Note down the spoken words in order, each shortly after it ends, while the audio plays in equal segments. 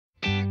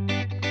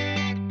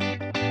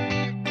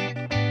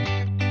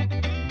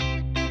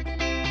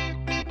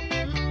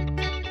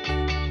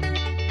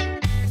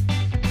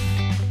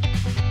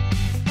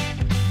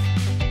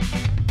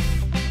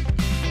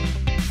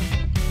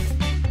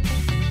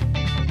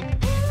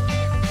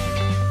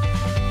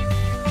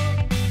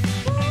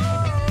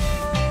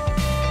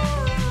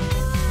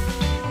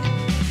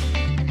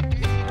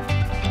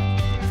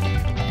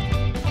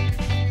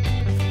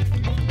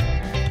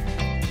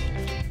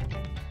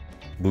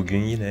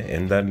Bugün yine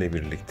Ender'le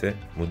birlikte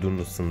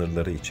Mudurnu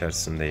sınırları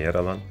içerisinde yer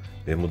alan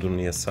ve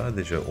Mudurnu'ya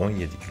sadece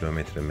 17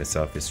 kilometre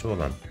mesafesi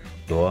olan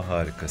doğa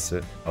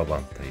harikası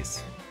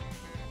Abant'tayız.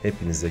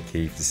 Hepinize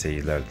keyifli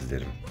seyirler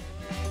dilerim.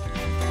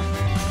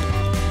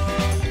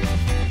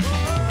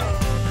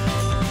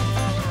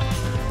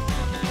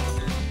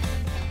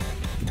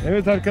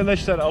 Evet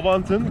arkadaşlar,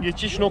 Abant'ın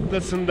geçiş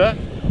noktasında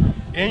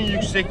en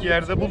yüksek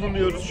yerde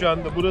bulunuyoruz şu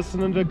anda.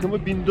 Burasının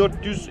rakımı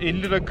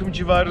 1450 rakım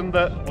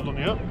civarında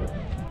bulunuyor.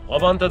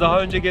 Abant'a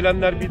daha önce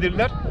gelenler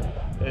bilirler.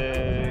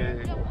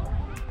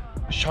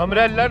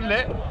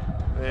 Şamrellerle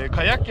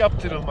kayak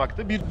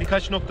yaptırılmakta.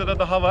 Birkaç noktada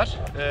daha var.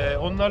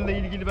 Onlarla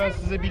ilgili ben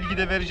size bilgi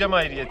de vereceğim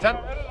ayrıyeten.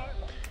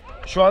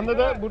 Şu anda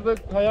da burada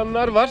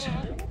kayanlar var.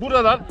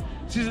 Buradan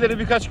sizlere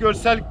birkaç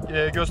görsel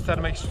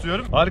göstermek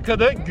istiyorum.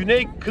 Arkada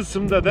güney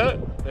kısımda da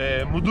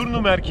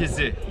Mudurnu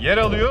merkezi yer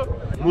alıyor.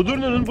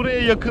 Mudurnu'nun buraya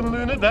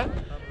yakınlığını da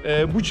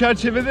bu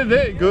çerçevede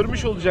de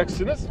görmüş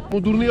olacaksınız.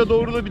 Mudurnu'ya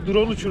doğru da bir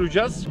drone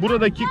uçuracağız.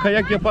 Buradaki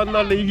kayak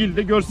yapanlarla ilgili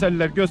de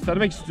görseller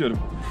göstermek istiyorum.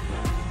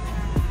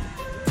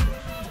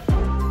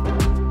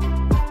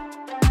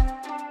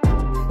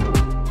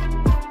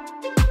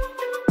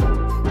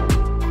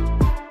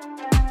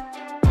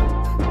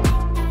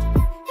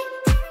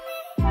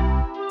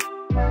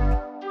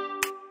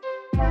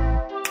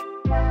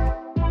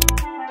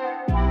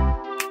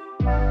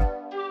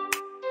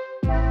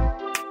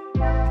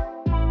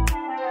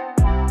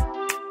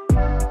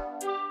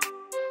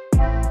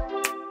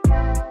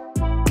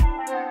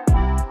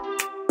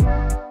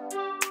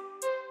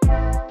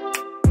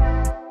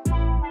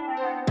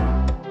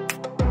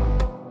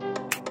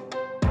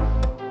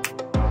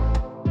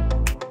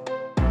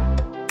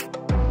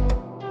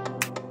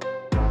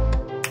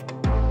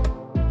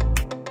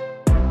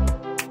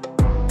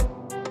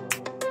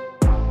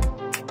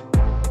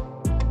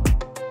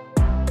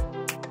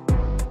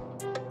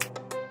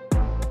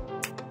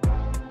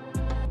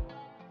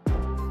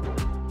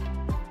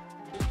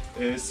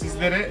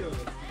 Sizlere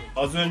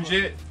az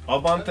önce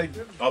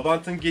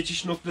Abant'ın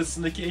geçiş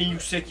noktasındaki en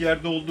yüksek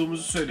yerde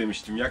olduğumuzu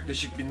söylemiştim.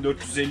 Yaklaşık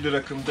 1450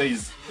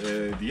 rakımdayız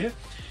diye.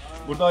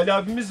 Burada Ali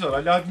abimiz var.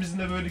 Ali abimizin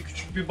de böyle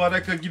küçük bir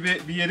baraka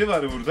gibi bir yeri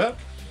var burada.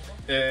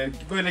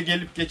 Böyle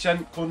gelip geçen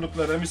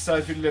konuklara,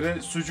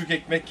 misafirlere sucuk,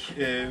 ekmek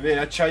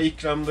veya çay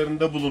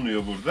ikramlarında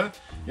bulunuyor burada.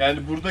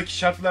 Yani buradaki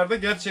şartlarda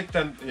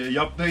gerçekten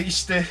yaptığı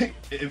işte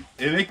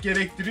emek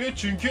gerektiriyor.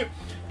 Çünkü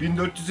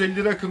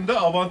 1450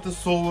 rakımda Abant'ın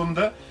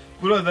soğuğunda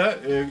burada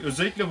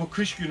özellikle bu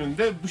kış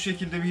gününde bu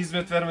şekilde bir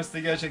hizmet vermesi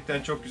de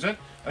gerçekten çok güzel.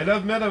 Ali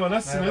abi merhaba,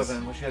 nasılsınız? Merhaba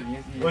efendim, hoş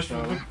geldiniz. Hoş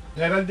bulduk.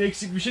 Herhalde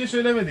eksik bir şey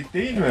söylemedik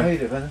değil mi?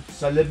 Hayır efendim,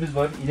 salebimiz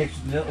var. İnek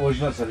sütünden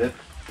orijinal salep.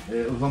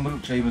 Ihlamur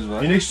çayımız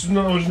var. İnek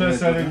sütünden orijinal evet,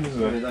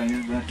 salebimiz var. Evet,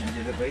 aynen. Ben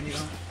tencerede kaynıyor.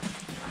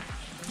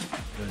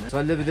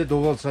 Salebi de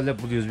doğal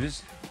salep buluyoruz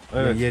biz.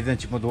 Evet. Yani yerden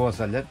çıkma doğal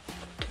salep.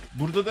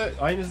 Burada da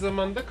aynı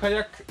zamanda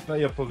kayak da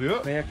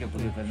yapılıyor. Kayak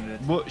yapılıyor efendim, evet.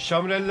 Bu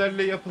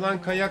şamrellerle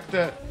yapılan kayak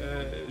da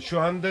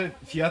şu anda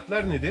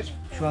fiyatlar nedir?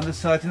 Şu anda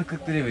saatini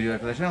 40 liraya veriyor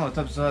arkadaşlar ama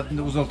tabii saatini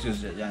de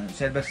uzaltıyoruz. Yani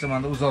serbest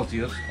zamanda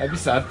uzaltıyoruz. Bir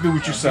saat,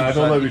 1,5 saat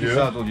olabiliyor.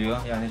 2 saat oluyor.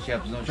 Yani şey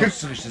yaptığımız zaman çok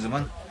sıkıştığı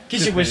zaman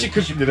kişi başı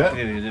 40 lira.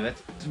 veriyoruz, evet.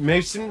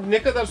 Mevsim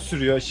ne kadar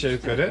sürüyor aşağı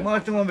yukarı?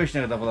 Mart'ın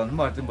 15'ine kadar falan.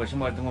 Mart'ın başı,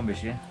 Mart'ın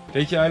 15'i.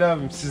 Peki Ali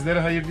abim, sizlere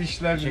hayırlı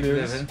işler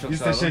diliyoruz. Biz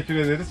teşekkür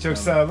ederiz. Çok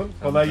sağ olun.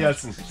 Kolay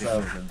gelsin. Sağ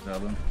olun. Sağ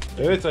olun.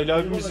 Evet, Ali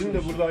abimizin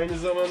de burada aynı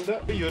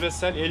zamanda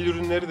yöresel el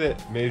ürünleri de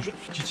mevcut.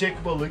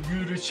 Çiçek balı,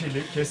 gül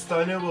reçeli,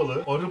 kestane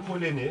balı, arı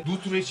poleni,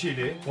 dut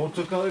reçeli,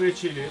 portakal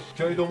reçeli,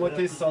 köy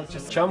domates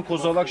salçası, çam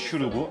kozalak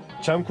şurubu.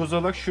 Çam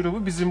kozalak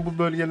şurubu bizim bu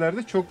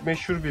bölgelerde çok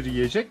meşhur bir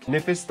yiyecek.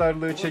 Nefes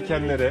darlığı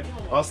çekenlere,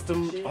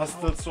 astım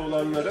hastası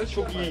olanlara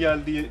çok iyi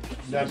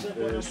geldiğinden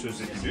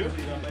söz ediliyor.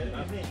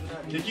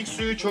 Kekik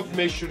suyu çok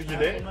meşhur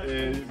yine.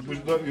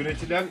 Burada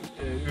üretilen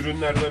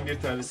ürünlerden bir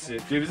tanesi.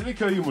 Cevizli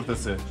köy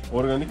yumurtası.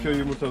 Organik köy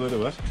yumurtaları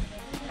var.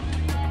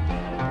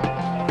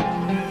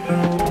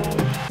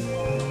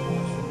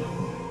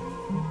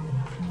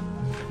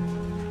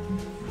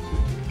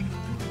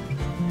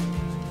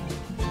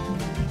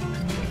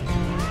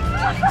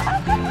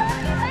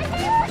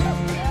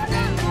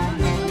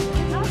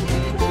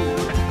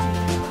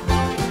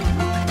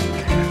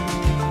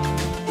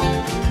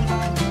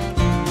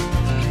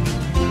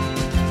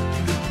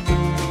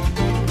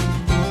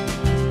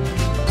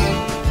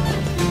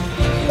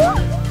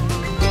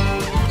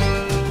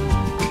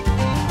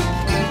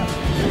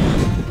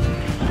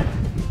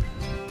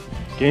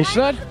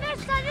 Gençler,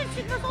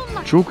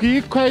 çok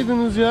iyi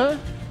kaydınız ya. Abi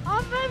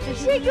ben bir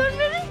şey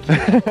görmedim ki.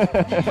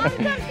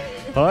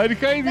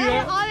 Harikaydı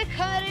ya.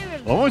 Harika.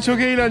 Ama çok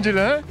eğlenceli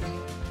ha.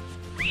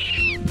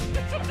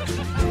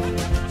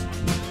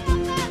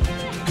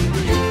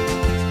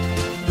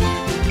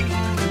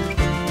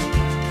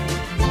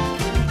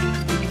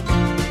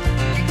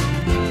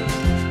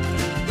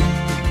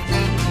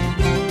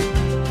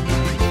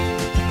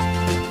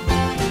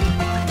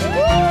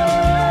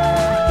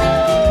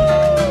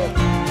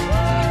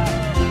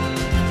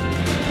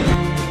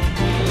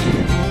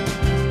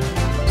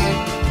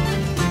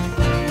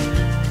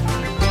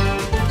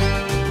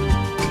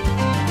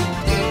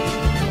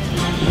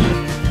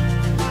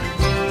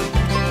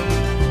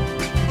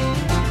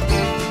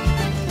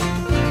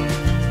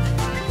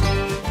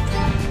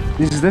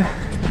 Biz de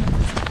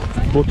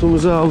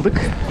botumuzu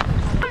aldık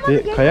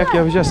ve kayak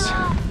yapacağız.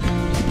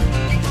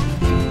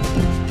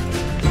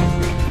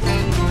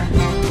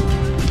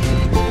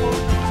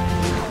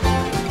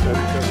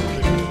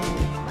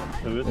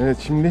 Evet,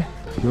 şimdi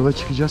yola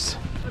çıkacağız.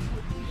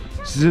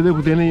 Size de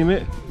bu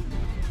deneyimi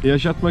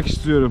yaşatmak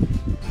istiyorum.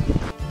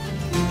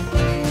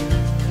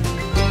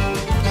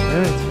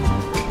 Evet.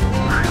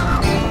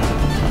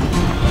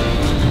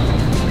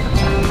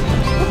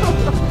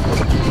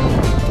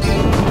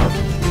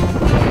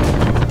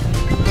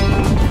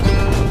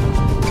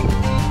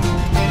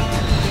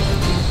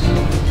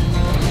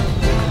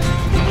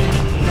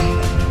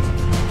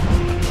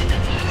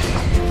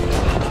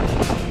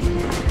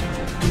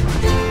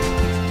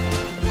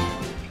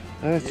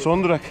 Evet,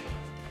 son durak.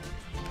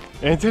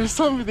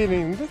 Enteresan bir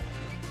deneyimdi.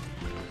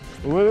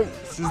 Umarım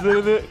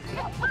sizlere de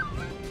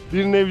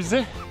bir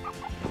nebze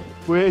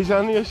bu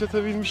heyecanı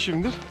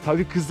yaşatabilmişimdir.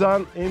 Tabii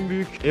kızağın en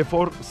büyük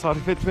efor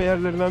sarf etme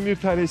yerlerinden bir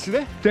tanesi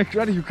de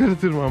tekrar yukarı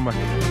tırmanmak.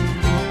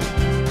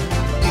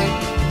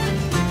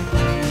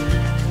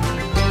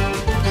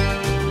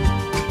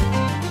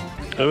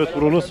 Evet,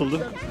 bro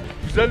nasıldı?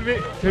 Güzel bir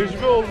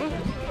tecrübe oldu.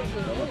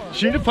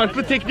 Şimdi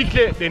farklı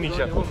teknikle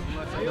deneyeceğim.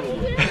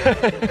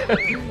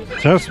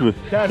 Ters mi?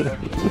 Ters.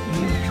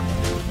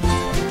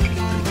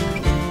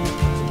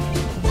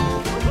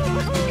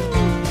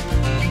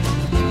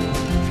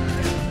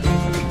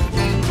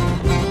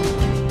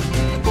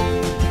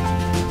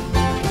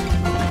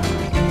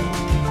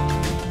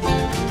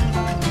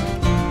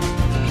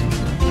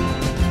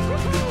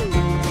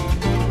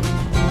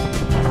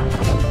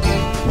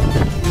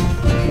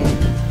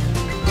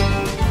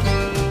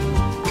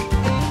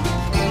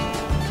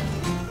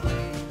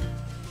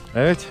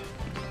 Evet.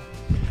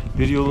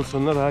 Bir yolun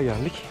sonuna daha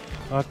geldik.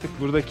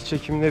 Artık buradaki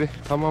çekimleri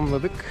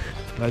tamamladık.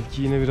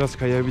 Belki yine biraz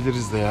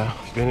kayabiliriz de ya.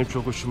 Benim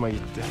çok hoşuma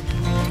gitti.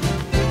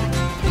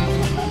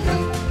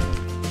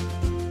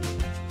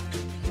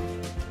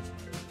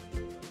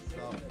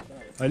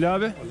 Ali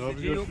abi.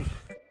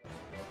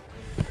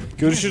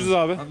 Görüşürüz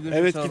abi.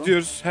 Evet,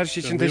 gidiyoruz. Her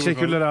şey için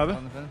teşekkürler abi.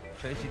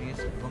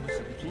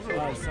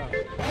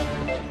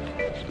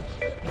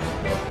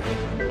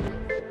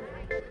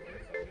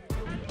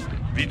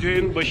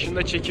 Videonun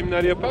başında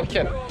çekimler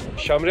yaparken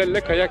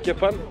Şamrelle kayak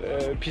yapan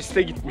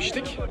piste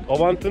gitmiştik.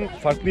 Abant'ın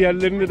farklı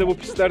yerlerinde de bu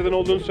pistlerden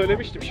olduğunu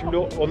söylemiştim. Şimdi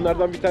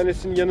onlardan bir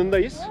tanesinin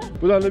yanındayız.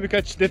 Buradan da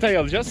birkaç detay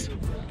alacağız.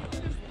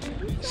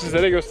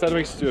 Sizlere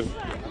göstermek istiyorum.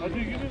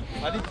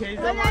 Hadi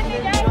teyze.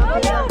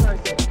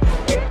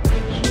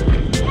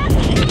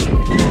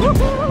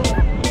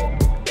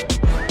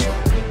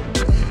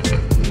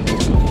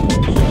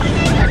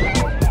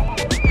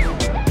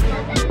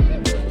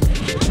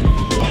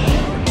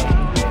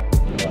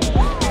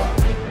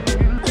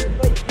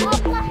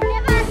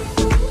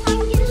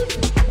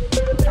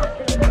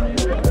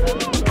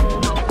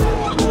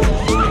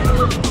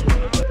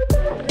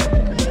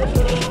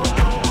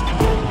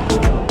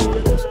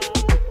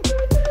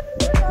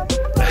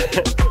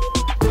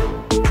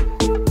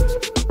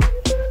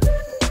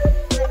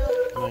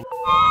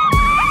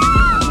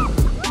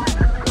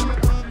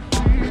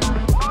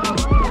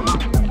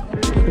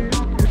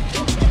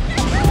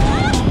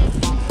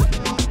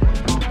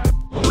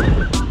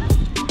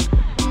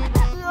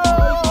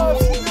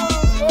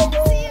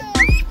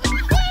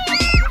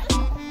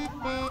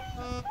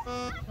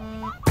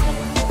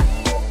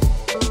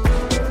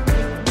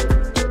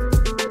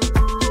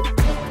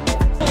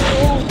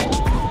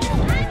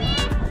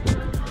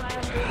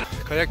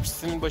 Kayak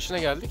pistinin başına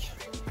geldik.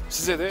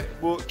 Size de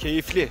bu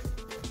keyifli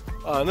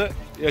anı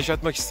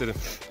yaşatmak istedim.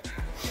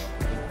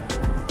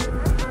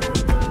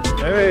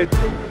 Evet.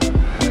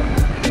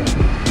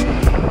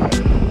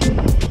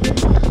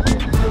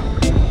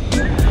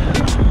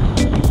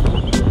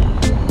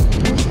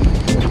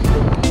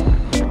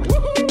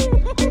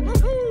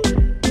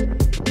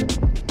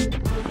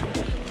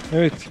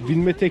 Evet,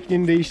 binme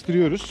tekniğini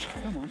değiştiriyoruz.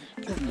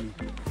 Tamam.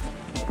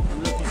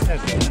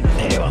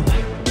 Eyvallah.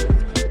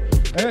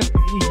 Evet.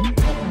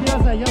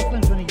 Biraz daha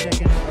yaslan şuna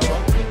giderken.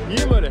 Tamam.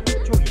 İyi mi öyle?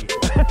 Çok iyi.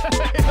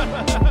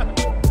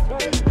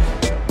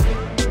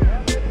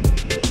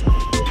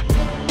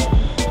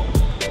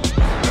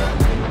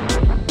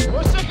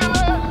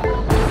 Hoşçakalın.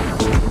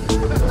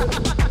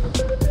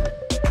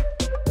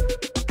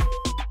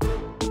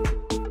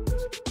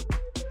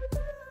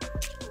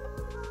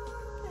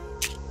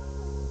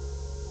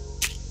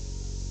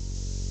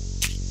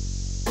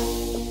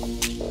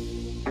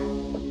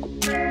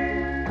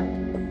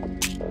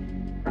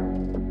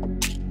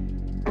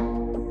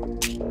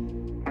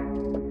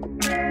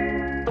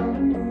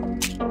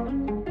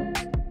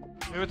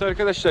 Evet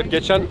arkadaşlar,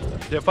 geçen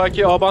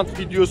defaki Abant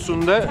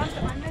videosunda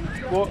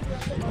bu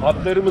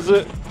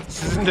atlarımızı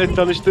sizinle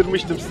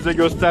tanıştırmıştım, size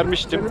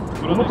göstermiştim.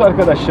 Umut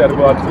arkadaşlar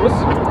bu atımız.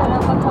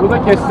 Bu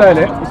da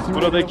Kestane.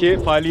 Buradaki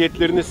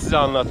faaliyetlerini size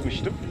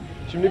anlatmıştım.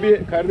 Şimdi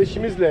bir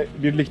kardeşimizle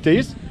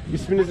birlikteyiz.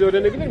 İsminizi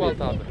öğrenebilir miyim?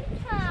 Balta abi.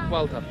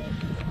 Balta.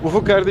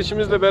 Ufuk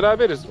kardeşimizle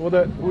beraberiz. O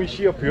da bu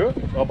işi yapıyor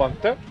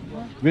Abant'ta.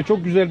 Ve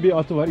çok güzel bir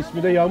atı var.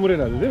 İsmi de Yağmur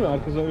herhalde, değil mi?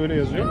 Arkasında öyle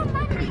yazıyor.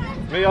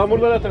 ve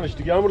Yağmur'la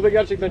tanıştık. Yağmur da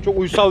gerçekten çok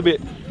uysal bir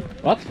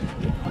at.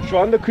 Şu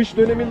anda kış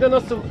döneminde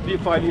nasıl bir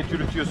faaliyet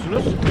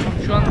yürütüyorsunuz?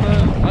 Şu anda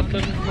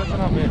atlarımız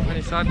zaten abi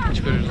hani saatlik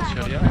çıkarıyoruz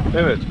dışarıya.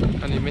 Evet.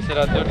 Hani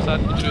mesela 4 saat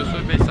bitiriyorsa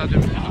 5 saat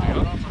ömrü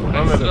duruyor. Yani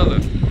Anladım. sıralı.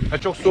 Ha,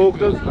 çok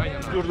soğukta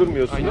Aynen.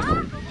 durdurmuyorsunuz.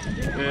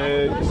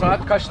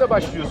 Saat kaçta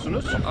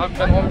başlıyorsunuz? Abi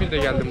ben 11'de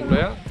geldim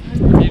buraya.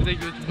 1'de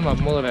götürdüm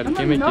abi, mola verdik,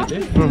 yemek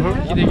yedi.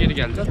 2'de geri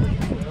geldim.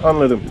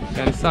 Anladım.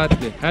 Yani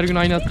saatli. Her gün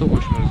aynı atta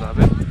koşmuyoruz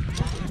abi.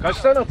 Kaç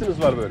tane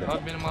atınız var böyle? Abi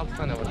benim 6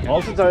 tane var.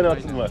 6 tane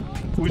atın var.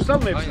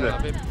 Uysal mı hepsi de? Aynen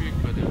abi, hep büyük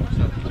böyle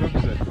saat.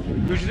 Çok güzel.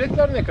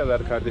 Ücretler ne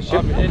kadar kardeşim?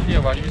 Abi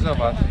 50'ye var, 100'e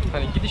var.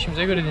 Hani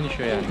gidişimize göre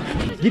değişiyor yani.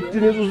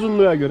 Gittiğiniz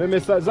uzunluğa göre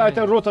mesela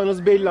zaten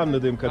rotanız belli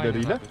anladığım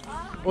kadarıyla.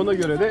 Aynen Ona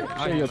göre de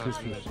Aynen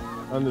yapıyorsunuz.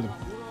 Anladım.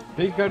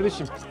 Peki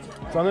kardeşim,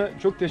 sana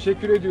çok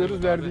teşekkür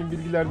ediyoruz verdiğin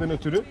bilgilerden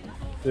ötürü.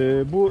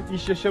 Bu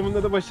iş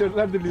yaşamında da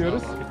başarılar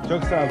diliyoruz.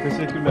 Çok sağ ol,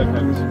 teşekkürler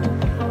kardeşim.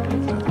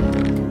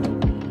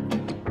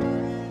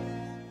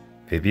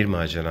 Ve bir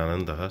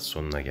maceranın daha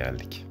sonuna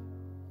geldik.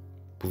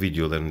 Bu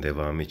videoların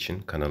devamı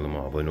için kanalıma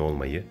abone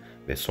olmayı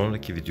ve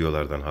sonraki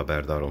videolardan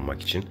haberdar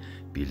olmak için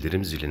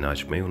bildirim zilini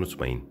açmayı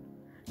unutmayın.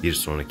 Bir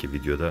sonraki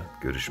videoda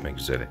görüşmek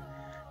üzere.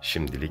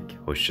 Şimdilik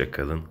hoşça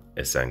kalın,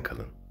 esen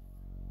kalın.